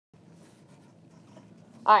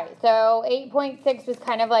All right, so 8.6 was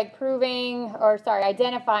kind of like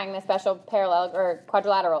identifying the special parallel or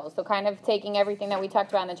quadrilaterals. So kind of taking everything that we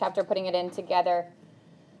talked about in the chapter, putting it in together.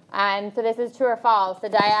 And so this is true or false. The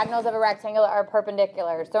diagonals of a rectangle are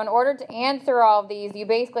perpendicular. So in order to answer all of these, you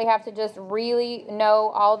basically have to just really know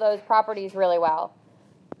all those properties really well.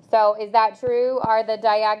 So is that true? Are the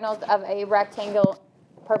diagonals of a rectangle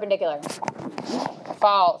perpendicular?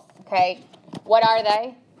 False. Okay. What are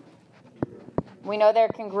they? We know they're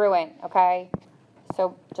congruent, okay?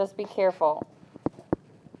 So just be careful.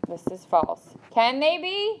 This is false. Can they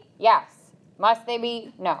be? Yes. Must they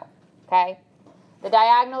be? No. Okay? The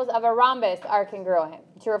diagonals of a rhombus are congruent.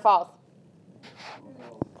 True or false?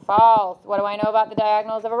 False. What do I know about the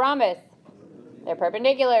diagonals of a rhombus? They're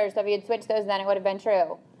perpendicular, so if you had switched those, then it would have been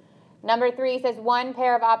true. Number 3 says one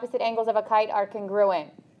pair of opposite angles of a kite are congruent.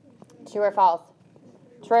 True or false?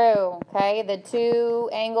 True, okay? The two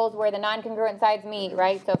angles where the non-congruent sides meet,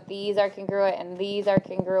 right? So if these are congruent and these are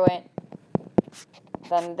congruent,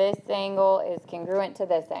 then this angle is congruent to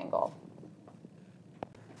this angle.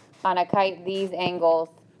 On a kite, these angles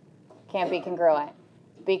can't be congruent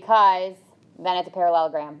because then it's a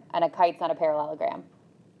parallelogram, and a kite's not a parallelogram.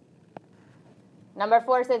 Number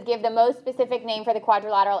 4 says give the most specific name for the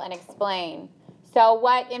quadrilateral and explain. So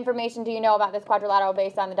what information do you know about this quadrilateral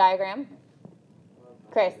based on the diagram?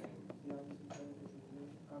 Chris?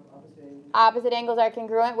 Opposite angles are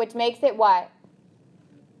congruent, which makes it what?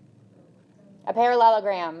 A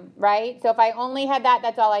parallelogram, right? So if I only had that,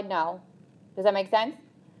 that's all I'd know. Does that make sense?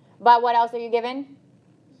 But what else are you given?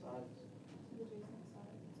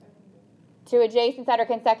 Two adjacent sides or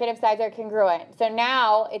consecutive sides are congruent. So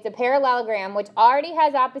now it's a parallelogram, which already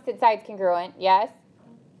has opposite sides congruent, yes?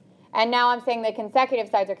 And now I'm saying the consecutive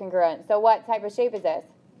sides are congruent. So what type of shape is this?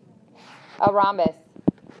 A rhombus.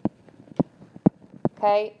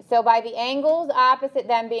 Okay, so by the angles opposite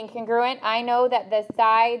them being congruent, I know that the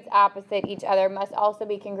sides opposite each other must also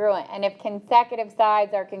be congruent. And if consecutive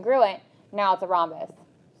sides are congruent, now it's a rhombus.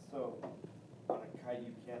 So on a kite,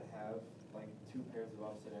 you can't have like two pairs of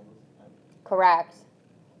opposite angles? Correct.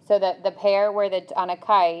 So the pair where on a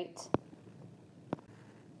kite,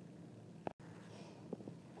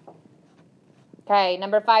 okay,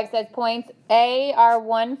 number 5 says points A are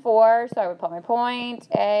 1, 4, so I would put my point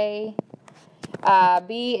A.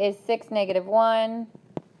 B is 6, -1.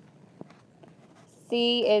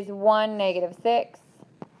 C is 1, -6.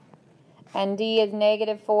 And D is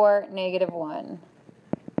 -4, -1.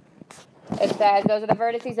 It says those are the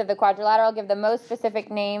vertices of the quadrilateral. Give the most specific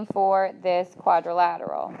name for this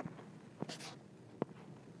quadrilateral.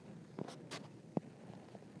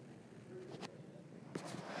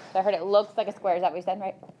 So I heard it looks like a square. Is that what you said,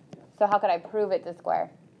 right? So how could I prove it's a square?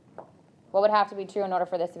 What would have to be true in order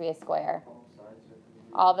for this to be a square?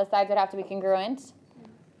 All the sides would have to be congruent.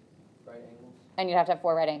 Right angles. And you'd have to have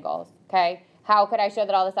 4 right angles. Okay? How could I show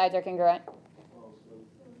that all the sides are congruent?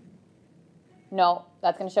 No,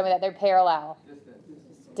 that's going to show me that they're parallel.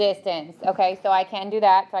 Distance. Okay, so I can do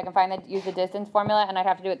that. So I can use the distance formula, and I'd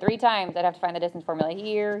have to do it 3 times. I'd have to find the distance formula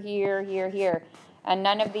here, here, here, here. And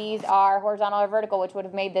none of these are horizontal or vertical, which would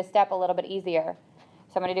have made this step a little bit easier.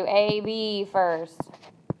 So I'm going to do A, B first.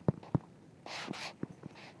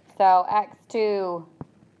 So x2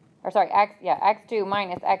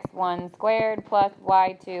 minus x1 squared plus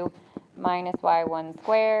y2 minus y1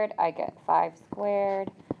 squared. I get 5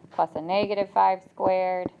 squared plus a -5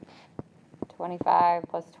 squared. 25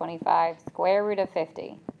 plus 25 square root of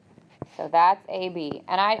 50. So that's AB.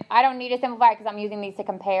 And I don't need to simplify it because I'm using these to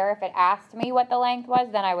compare. If it asked me what the length was,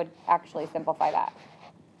 then I would actually simplify that.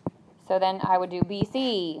 So then I would do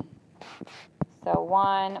BC. So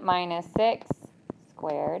 1 minus 6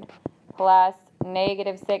 squared plus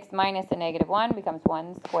 -6 minus a -1 becomes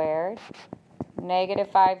 1 squared.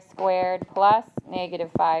 -5 squared plus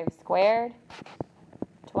 -5 squared.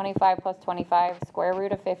 25 plus 25 square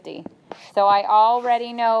root of 50. So I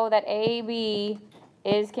already know that AB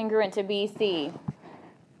is congruent to BC.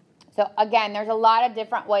 So again, there's a lot of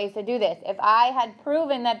different ways to do this. If I had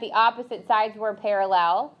proven that the opposite sides were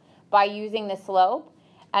parallel by using the slope,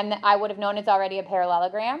 and I would have known it's already a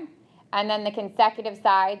parallelogram. And then the consecutive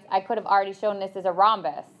sides, I could have already shown this as a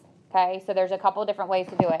rhombus. Okay, so there's a couple different ways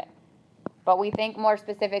to do it. But we think more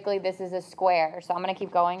specifically this is a square. So I'm going to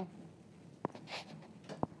keep going.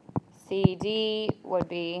 CD would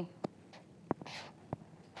be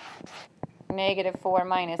 -4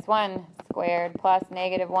 minus 1 squared plus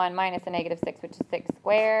 -1 minus a -6, which is 6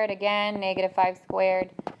 squared. Again, -5 squared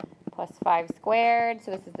plus 5 squared.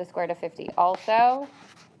 So this is the square root of 50 also.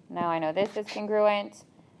 Now I know this is congruent.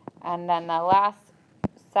 And then the last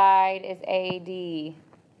side is AD.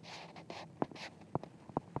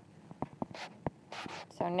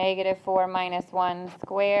 So negative 4 minus 1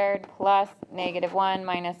 squared plus negative 1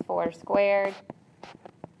 minus 4 squared,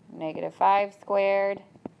 negative 5 squared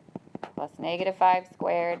plus negative 5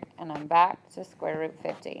 squared, and I'm back to square root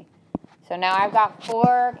 50. So now I've got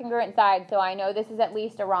 4 congruent sides, so I know this is at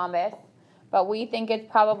least a rhombus, but we think it's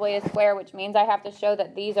probably a square, which means I have to show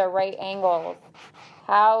that these are right angles.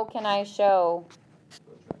 How can I show?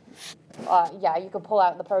 Yeah, you could pull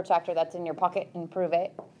out the protractor that's in your pocket and prove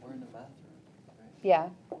it. We're in the bathroom, right? Yeah.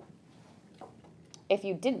 If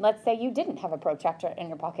you didn't, let's say you didn't have a protractor in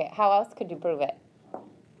your pocket, how else could you prove it?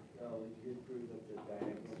 You could prove that the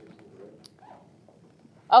diagonals are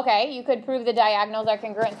congruent. Okay, you could prove the diagonals are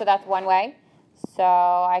congruent, so that's one way. So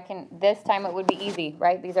I can, this time it would be easy,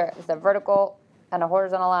 right? It's a vertical and a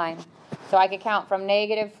horizontal line. So I could count from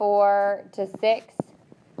negative 4 to 6,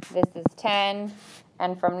 this is 10,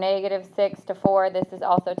 and from negative 6 to 4, this is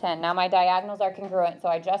also 10. Now my diagonals are congruent, so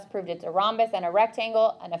I just proved it's a rhombus and a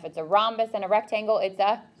rectangle, and if it's a rhombus and a rectangle, it's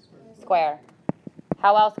a square.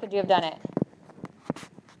 How else could you have done it?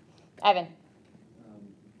 Evan?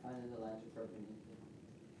 Find that the lines are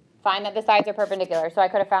perpendicular. Find that the sides are perpendicular. So I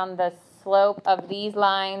could have found the slope of these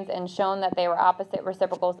lines and shown that they were opposite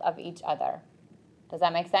reciprocals of each other. Does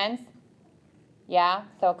that make sense? Yeah?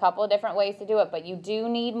 So a couple of different ways to do it, but you do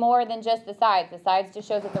need more than just the sides. The sides just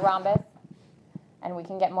shows it's a rhombus, and we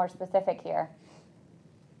can get more specific here.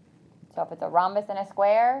 So if it's a rhombus and a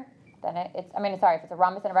square, then if it's a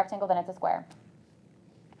rhombus and a rectangle, then it's a square.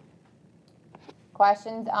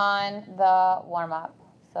 Questions on the warm-up?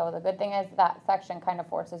 So the good thing is that section kind of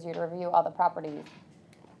forces you to review all the properties.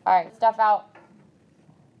 All right, stuff out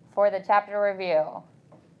for the chapter review.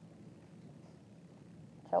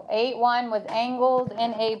 So 8.1 was angles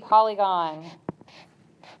in a polygon.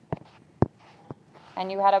 And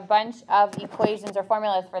you had a bunch of equations or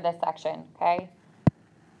formulas for this section, okay?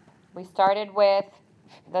 We started with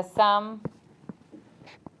the sum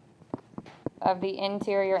of the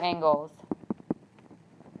interior angles.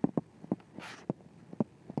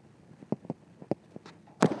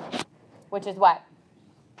 Which is what?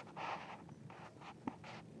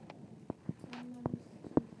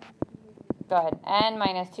 Go ahead. N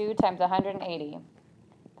minus 2 times 180.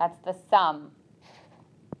 That's the sum.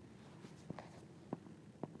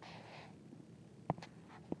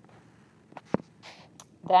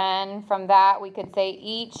 Then from that we could say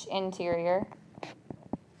each interior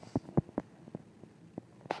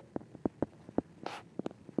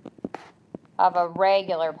of a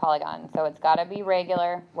regular polygon. So it's got to be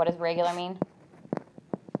regular. What does regular mean?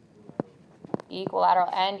 Equilateral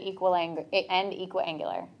and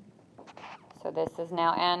equiangular. So this is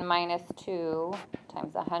now n minus 2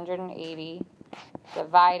 times 180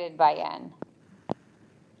 divided by n.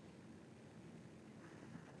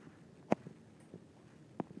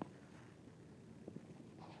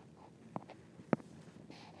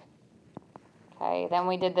 Okay, then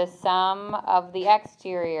we did the sum of the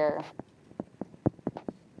exterior.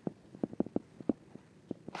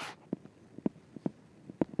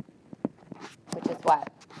 Which is what?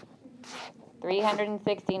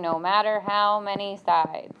 360, no matter how many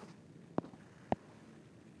sides.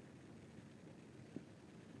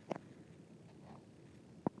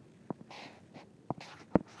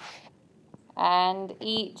 And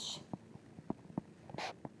each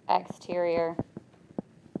exterior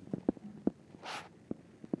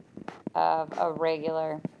of a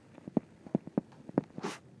regular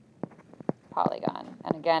polygon.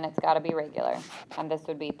 And again, it's got to be regular. And this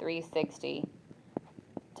would be 360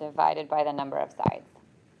 divided by the number of sides.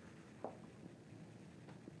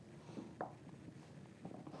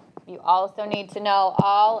 You also need to know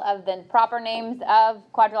all of the proper names of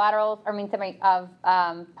quadrilaterals,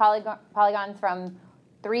 polygons from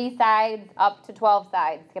 3 sides up to 12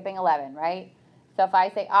 sides, skipping 11, right? So if I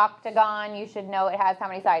say octagon, you should know it has how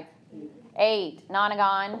many sides? 8.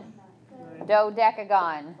 Nonagon,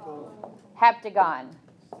 dodecagon, heptagon,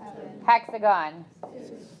 hexagon,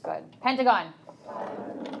 good. Pentagon,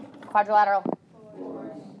 quadrilateral.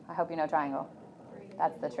 I hope you know triangle.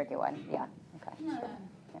 That's the tricky one. Yeah. Okay. Yeah.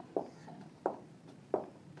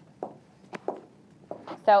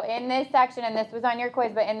 So in this section, and this was on your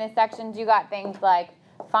quiz, but in this section you got things like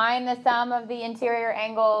find the sum of the interior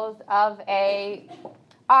angles of a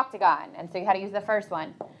octagon, and so you had to use the first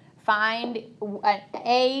one. Find one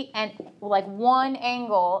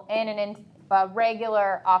angle in a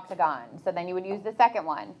regular octagon. So then you would use the second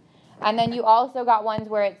one. And then you also got ones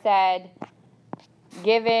where it said,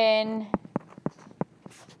 given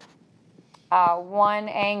one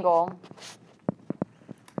angle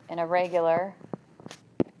in a regular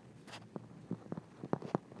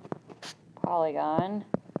polygon,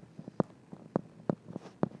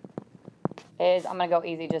 is, I'm gonna go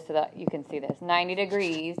easy just so that you can see this, 90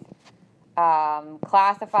 degrees,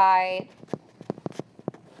 classify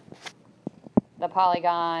the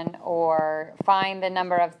polygon or find the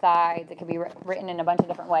number of sides. It could be written in a bunch of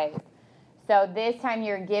different ways. So this time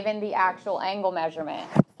you're given the actual angle measurement.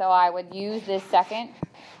 So I would use this second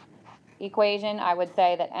equation. I would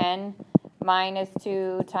say that n minus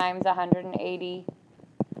 2 times 180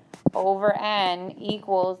 over n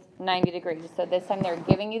equals 90 degrees. So this time they're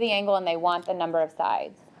giving you the angle and they want the number of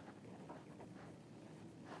sides.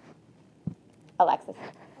 Alexis.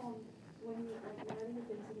 When you, like, whenever you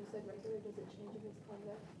think you said regular, does it change if it's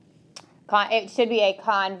convex? It should be a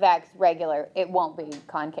convex regular. It won't be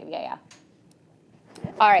concave, yeah.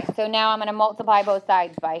 All right, so now I'm gonna multiply both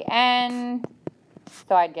sides by n.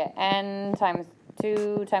 So I'd get n times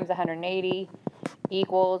 2 times 180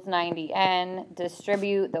 equals 90n.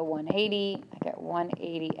 Distribute the 180, I get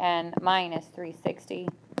 180n minus 360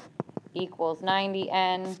 equals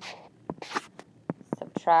 90n.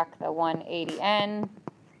 Subtract the 180n.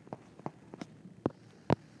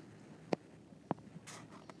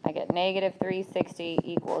 I get negative 360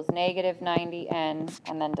 equals negative 90n,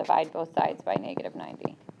 and then divide both sides by negative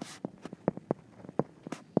 90.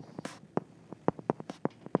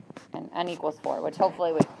 And n equals 4, which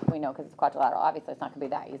hopefully we know because it's quadrilateral. Obviously, it's not going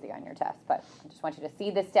to be that easy on your test, but I just want you to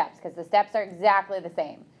see the steps because the steps are exactly the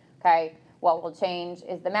same, okay? What will change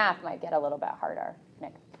is the math might get a little bit harder.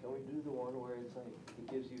 Nick? Can we do the one where it's like,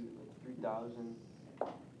 it gives you like 3,000,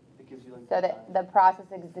 it gives you like. So the process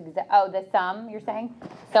is the sum, you're saying?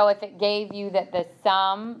 So if it gave you that the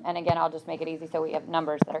sum, and again, I'll just make it easy so we have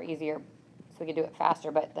numbers that are easier, so we can do it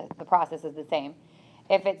faster, but the process is the same.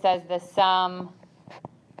 If it says the sum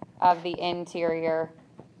of the interior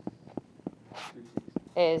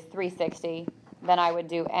is 360, then I would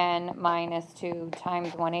do n minus 2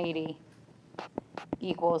 times 180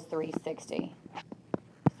 equals 360.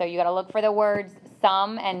 So you got to look for the words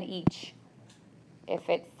sum and each. If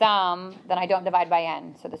it's sum, then I don't divide by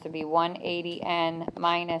n. So this would be 180n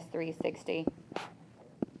minus 360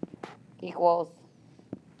 equals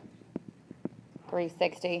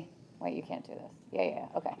 360. Wait, you can't do this. Yeah,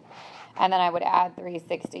 okay. And then I would add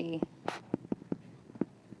 360.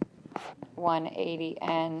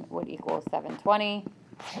 180n would equal 720.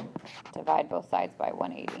 Divide both sides by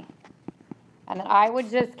 180. And then I would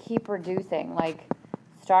just keep reducing. Like,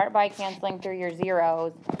 start by canceling through your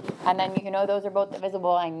zeros. And then you know those are both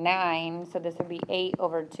divisible by 9. So this would be 8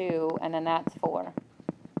 over 2. And then that's 4.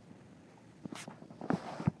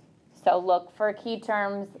 So look for key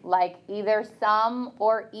terms like either sum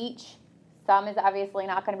or each. Sum is obviously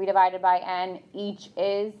not going to be divided by n. Each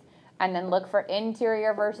is. And then look for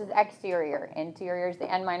interior versus exterior. Interior is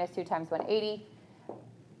the n minus 2 times 180.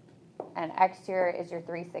 And exterior is your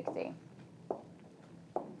 360.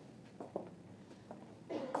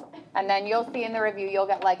 And then you'll see in the review, you'll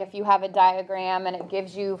get like if you have a diagram and it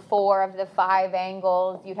gives you 4 of the 5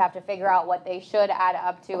 angles, you'd have to figure out what they should add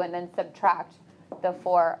up to and then subtract the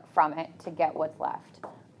 4 from it to get what's left.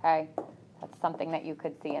 Okay? That's something that you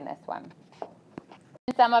could see in this one.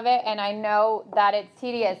 Some of it, and I know that it's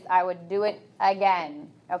tedious, I would do it again.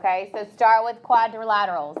 Okay, so start with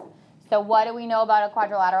quadrilaterals. So what do we know about a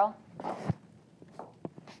quadrilateral?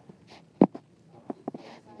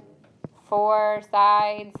 4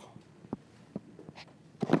 sides.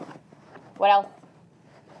 What else?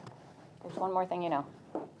 There's one more thing you know.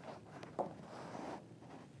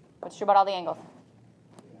 What's true about all the angles?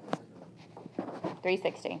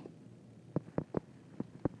 360.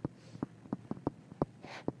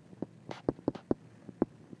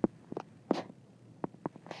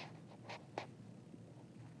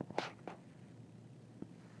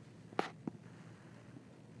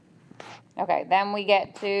 Okay, then we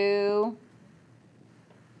get to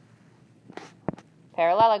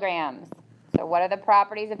parallelograms. So what are the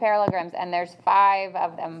properties of parallelograms? And there's 5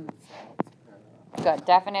 of them. Good.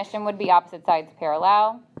 Definition would be opposite sides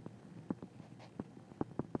parallel.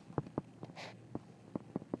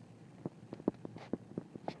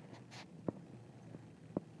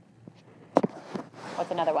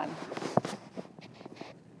 What's another one?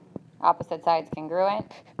 Opposite sides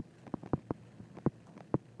congruent.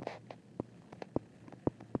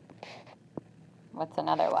 What's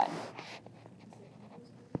another one?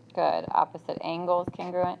 Good. Opposite angles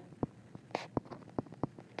congruent.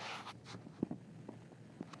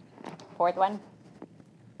 Fourth one?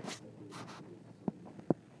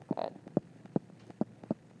 Good.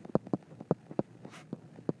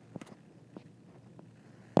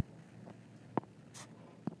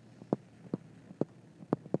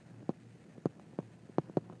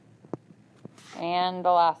 And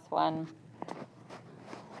the last one.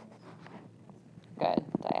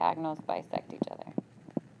 Diagonals bisect each other.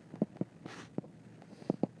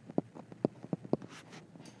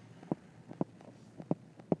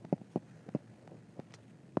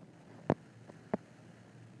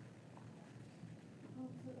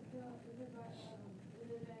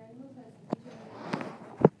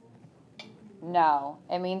 No,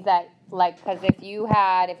 it means that, like, because if you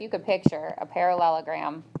could picture a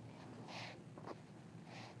parallelogram,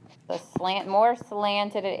 the more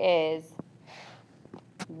slanted it is,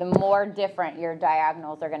 the more different your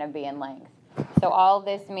diagonals are going to be in length. So all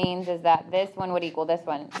this means is that this one would equal this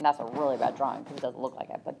one, and that's a really bad drawing because it doesn't look like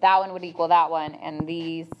it, but that one would equal that one, and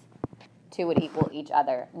these two would equal each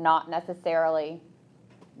other, not necessarily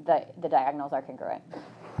the diagonals are congruent.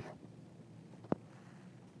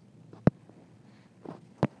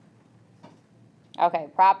 Okay,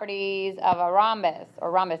 properties of a rhombus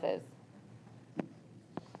or rhombuses.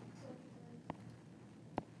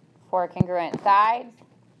 For congruent sides.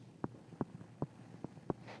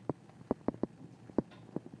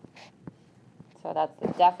 So that's the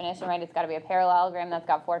definition, right? It's got to be a parallelogram that's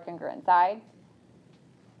got 4 congruent sides.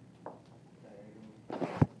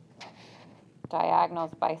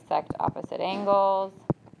 Diagonals bisect opposite angles.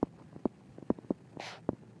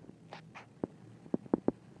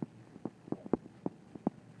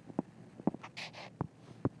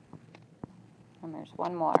 And there's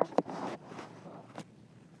one more.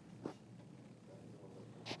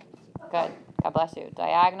 Good. God bless you.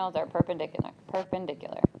 Diagonals are perpendicular.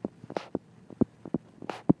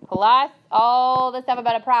 Plus all the stuff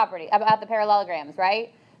about about the parallelograms,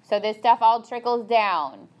 right? So this stuff all trickles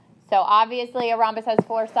down. So obviously a rhombus has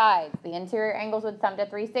 4 sides. The interior angles would sum to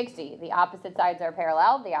 360. The opposite sides are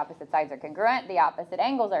parallel. The opposite sides are congruent. The opposite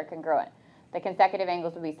angles are congruent. The consecutive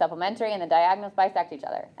angles would be supplementary, and the diagonals bisect each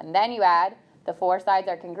other. And then you add the 4 sides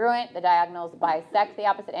are congruent, the diagonals bisect the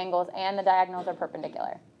opposite angles, and the diagonals are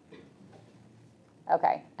perpendicular.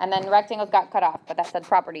 Okay, and then rectangles got cut off, but that said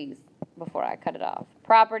properties before I cut it off.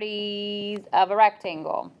 Properties of a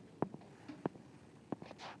rectangle.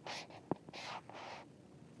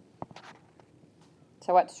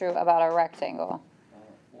 So what's true about a rectangle?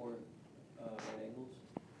 4 right angles.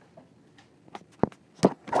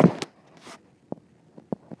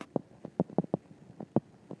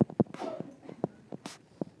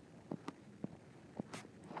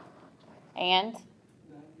 And?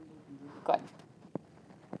 Good.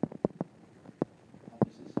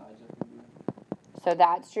 Opposite sides are congruent. So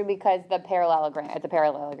that's true because it's a parallelogram,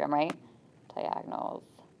 right? Diagonals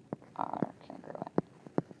are congruent.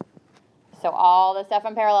 So all the stuff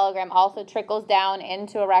in parallelogram also trickles down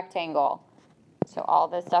into a rectangle. So all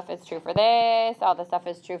this stuff is true for this, all this stuff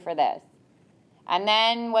is true for this. And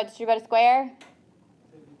then what's true about a square?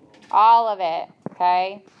 All of it,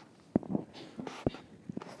 okay?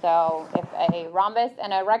 So if a rhombus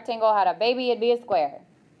and a rectangle had a baby, it'd be a square.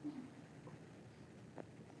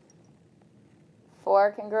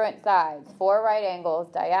 4 congruent sides, 4 right angles,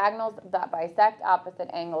 diagonals that bisect opposite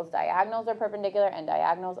angles, diagonals are perpendicular, and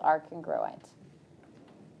diagonals are congruent.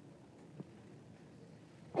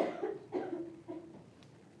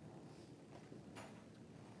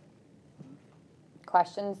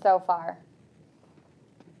 Questions so far?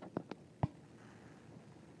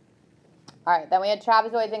 All right, then we had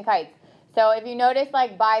trapezoids and kites. So if you notice,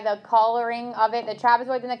 like by the coloring of it, the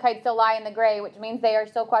trapezoids and the kites still lie in the gray, which means they are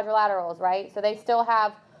still quadrilaterals, right? So they still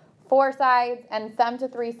have 4 sides and sum to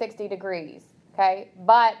 360 degrees, okay?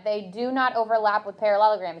 But they do not overlap with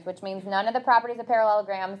parallelograms, which means none of the properties of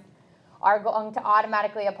parallelograms are going to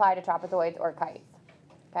automatically apply to trapezoids or kites,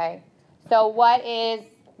 okay? So what is,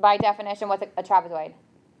 by definition, what's a trapezoid?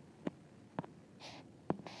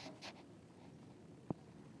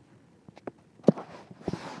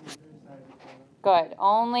 Good.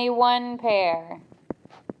 Only one pair,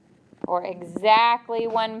 or exactly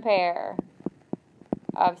one pair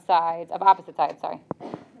of sides, of opposite sides, sorry.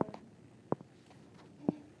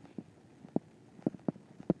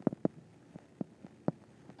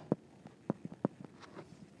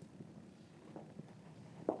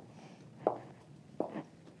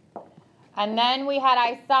 And then we had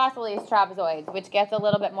isosceles trapezoids, which gets a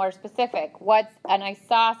little bit more specific. What's an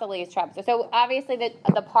isosceles trapezoid? So obviously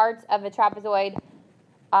the parts of the trapezoid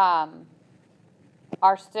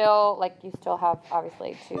are still, like you still have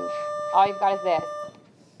obviously 2. All you've got is this.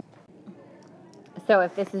 So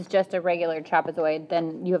if this is just a regular trapezoid,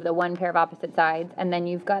 then you have the 1 pair of opposite sides, and then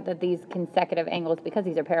you've got these consecutive angles, because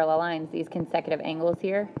these are parallel lines, these consecutive angles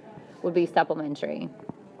here would be supplementary.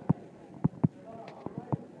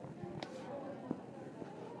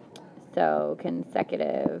 So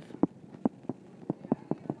consecutive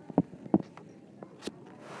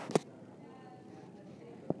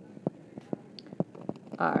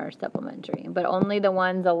are supplementary, but only the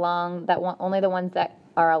ones along that one, only the ones that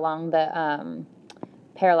are along the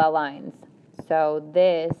parallel lines. So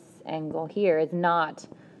this angle here is not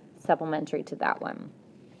supplementary to that one.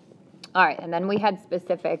 All right, and then we had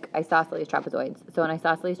specific isosceles trapezoids. So an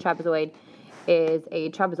isosceles trapezoid is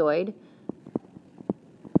a trapezoid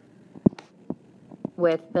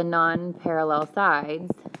with the non-parallel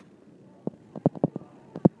sides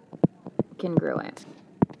congruent.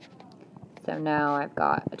 So now I've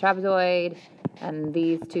got a trapezoid, and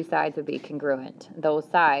these two sides would be congruent. Those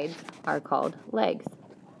sides are called legs.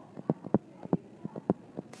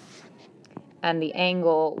 And the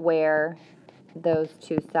angle where those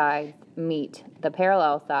two sides meet the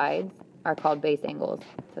parallel sides are called base angles.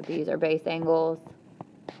 So these are base angles,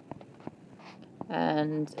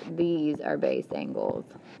 and these are base angles.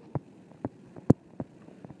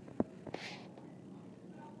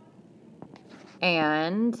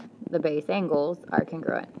 And the base angles are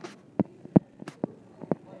congruent.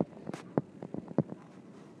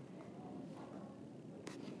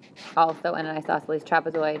 Also, in an isosceles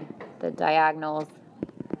trapezoid, the diagonals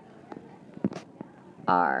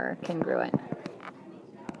are congruent.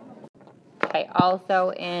 Okay,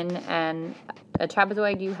 also in a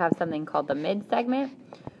trapezoid, you have something called the mid-segment,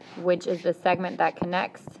 which is the segment that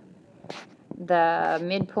connects the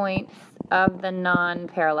midpoints of the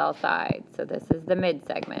non-parallel sides. So this is the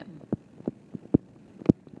mid-segment.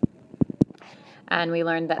 And we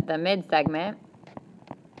learned that the mid-segment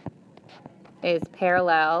is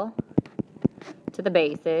parallel to the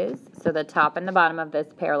bases, so the top and the bottom of this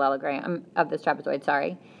parallelogram, of this trapezoid,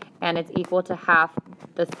 sorry, and it's equal to half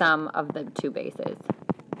the sum of the two bases.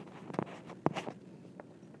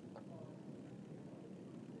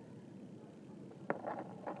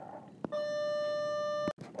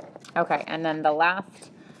 Okay, and then the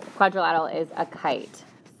last quadrilateral is a kite.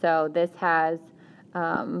 So this has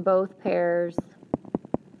both pairs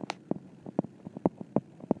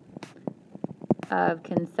of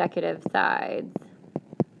consecutive sides.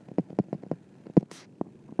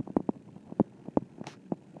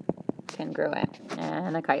 Congruent.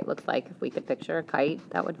 And a kite looks like, if we could picture a kite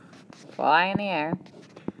that would fly in the air,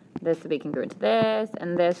 this would be congruent to this,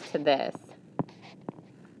 and this to this.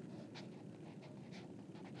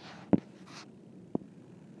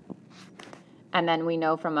 And then we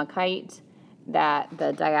know from a kite that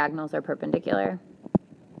the diagonals are perpendicular.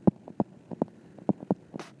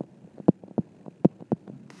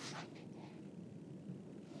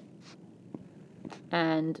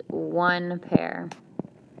 And one pair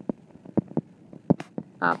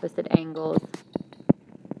opposite angles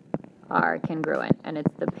are congruent, and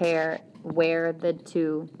it's the pair where the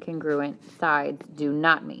two congruent sides do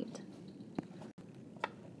not meet.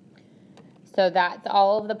 So that's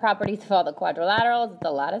all of the properties of all the quadrilaterals. It's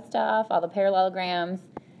a lot of stuff, all the parallelograms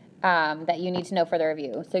that you need to know for the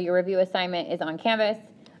review. So your review assignment is on Canvas,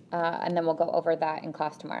 and then we'll go over that in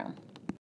class tomorrow.